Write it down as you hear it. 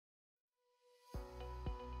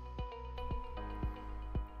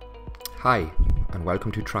Hi, and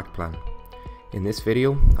welcome to Trackplan. In this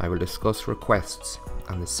video, I will discuss requests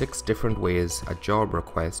and the 6 different ways a job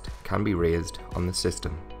request can be raised on the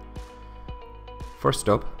system. First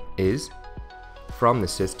up is from the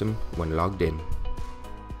system when logged in.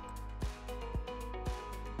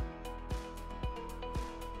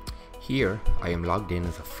 Here, I am logged in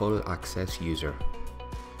as a full access user.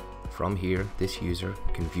 From here, this user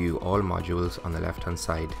can view all modules on the left-hand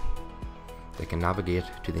side. They can navigate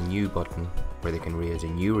to the New button where they can raise a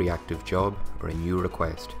new reactive job or a new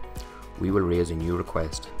request. We will raise a new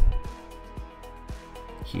request.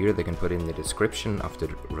 Here they can put in the description of the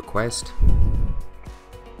request,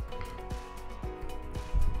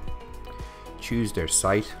 choose their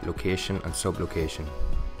site, location and sublocation.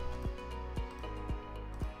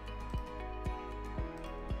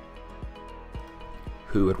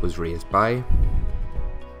 Who it was raised by,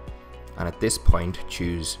 and at this point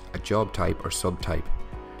choose a job type or subtype,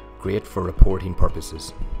 great for reporting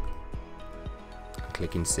purposes.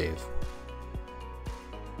 Clicking save.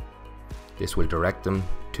 This will direct them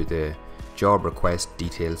to the job request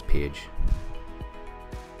details page.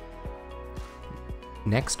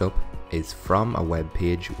 Next up is from a web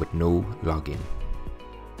page with no login.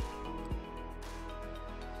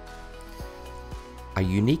 A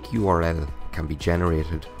unique URL can be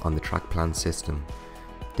generated on the Trackplan system.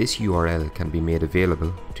 This URL can be made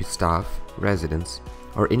available to staff, residents,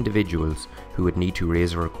 or individuals who would need to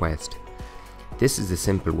raise a request. This is a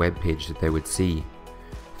simple web page that they would see.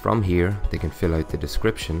 From here, they can fill out the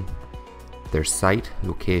description, their site,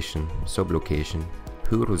 location, sublocation,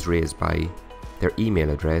 who it was raised by, their email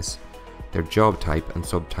address, their job type and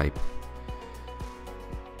subtype.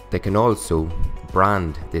 They can also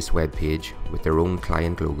brand this web page with their own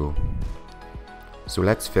client logo. So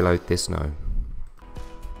let's fill out this now.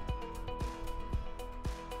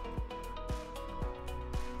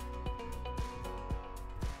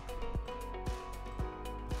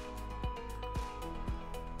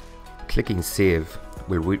 Clicking save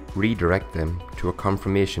will redirect them to a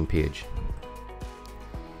confirmation page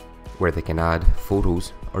where they can add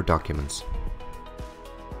photos or documents.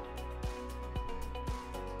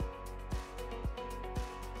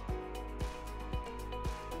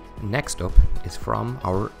 Next up is from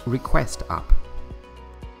our request app.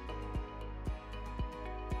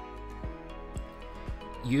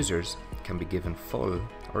 Users can be given full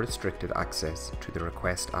or restricted access to the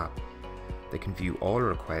request app. They can view all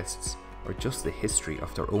requests or just the history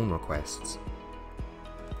of their own requests.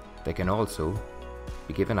 They can also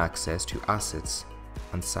be given access to assets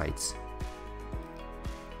and sites.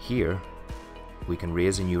 Here, we can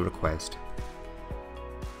raise a new request.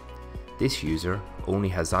 This user only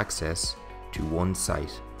has access to one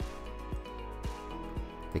site.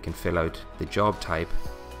 They can fill out the job type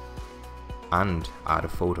and add a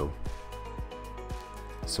photo.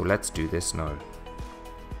 So let's do this now.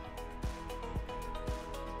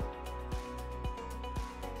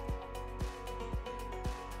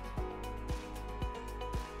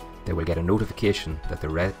 They will get a notification that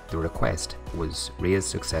the request was raised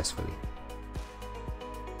successfully.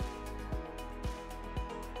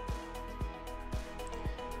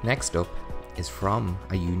 Next up is from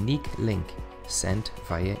a unique link sent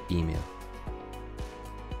via email.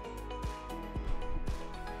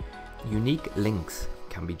 Unique links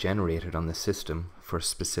can be generated on the system for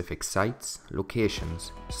specific sites,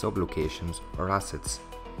 locations, sublocations or assets.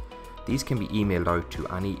 These can be emailed out to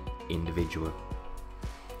any individual.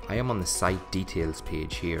 I am on the site details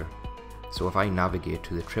page here, so if I navigate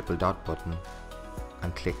to the triple dot button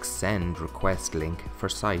and click send request link for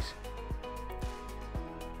site,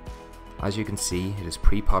 as you can see, it is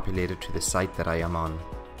pre-populated to the site that I am on.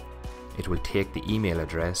 It will take the email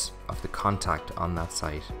address of the contact on that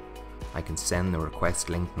site. I can send the request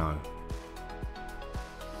link now.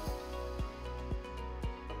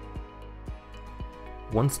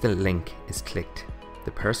 Once the link is clicked,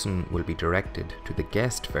 the person will be directed to the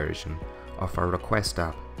guest version of our request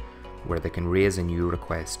app where they can raise a new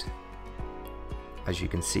request. As you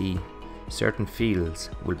can see, certain fields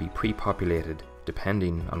will be pre-populated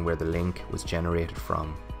depending on where the link was generated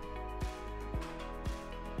from.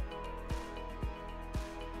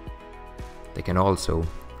 They can also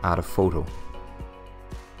add a photo.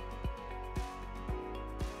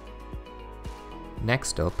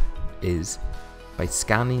 Next up is by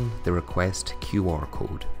scanning the request QR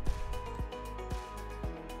code.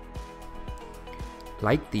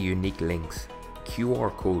 Like the unique links,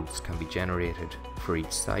 QR codes can be generated for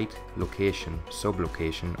each site, location,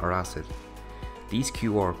 sublocation or asset. These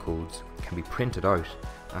QR codes can be printed out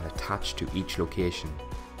and attached to each location.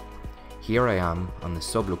 Here I am on the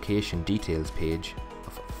sublocation details page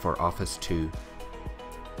of for Office 2.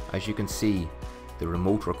 As you can see, the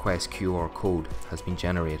remote request QR code has been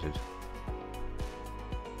generated.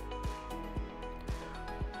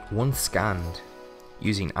 Once scanned,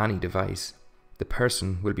 using any device, the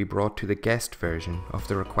person will be brought to the guest version of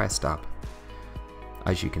the request app.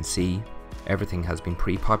 As you can see, everything has been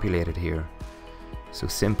pre-populated here, so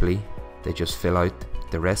simply they just fill out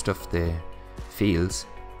the rest of the fields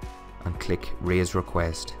and click Raise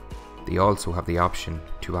Request. They also have the option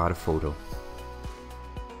to add a photo.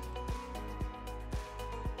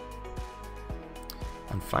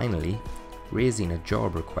 And finally, raising a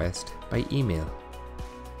job request by email.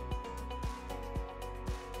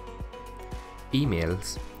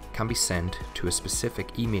 Emails can be sent to a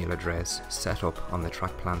specific email address set up on the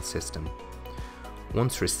Trackplan system.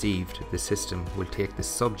 Once received, the system will take the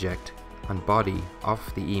subject and body of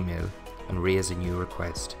the email and raise a new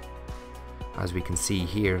request. As we can see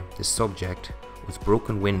here, the subject was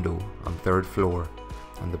broken window on 3rd floor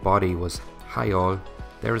and the body was hi all,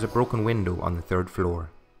 there is a broken window on the 3rd floor.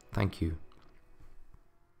 Thank you.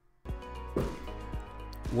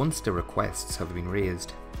 Once the requests have been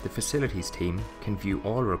raised, the facilities team can view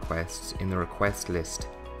all requests in the request list.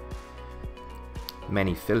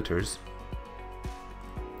 Many filters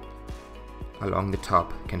along the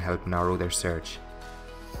top can help narrow their search.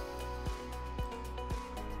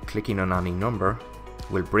 Clicking on any number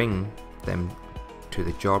will bring them to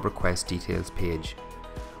the job request details page,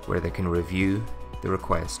 where they can review the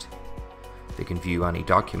request. They can view any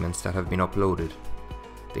documents that have been uploaded.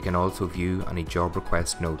 They can also view any job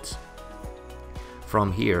request notes.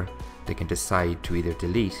 From here, they can decide to either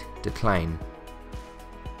delete, decline,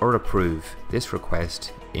 or approve this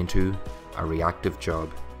request into a reactive job.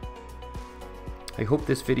 I hope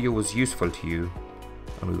this video was useful to you,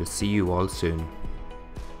 and we will see you all soon.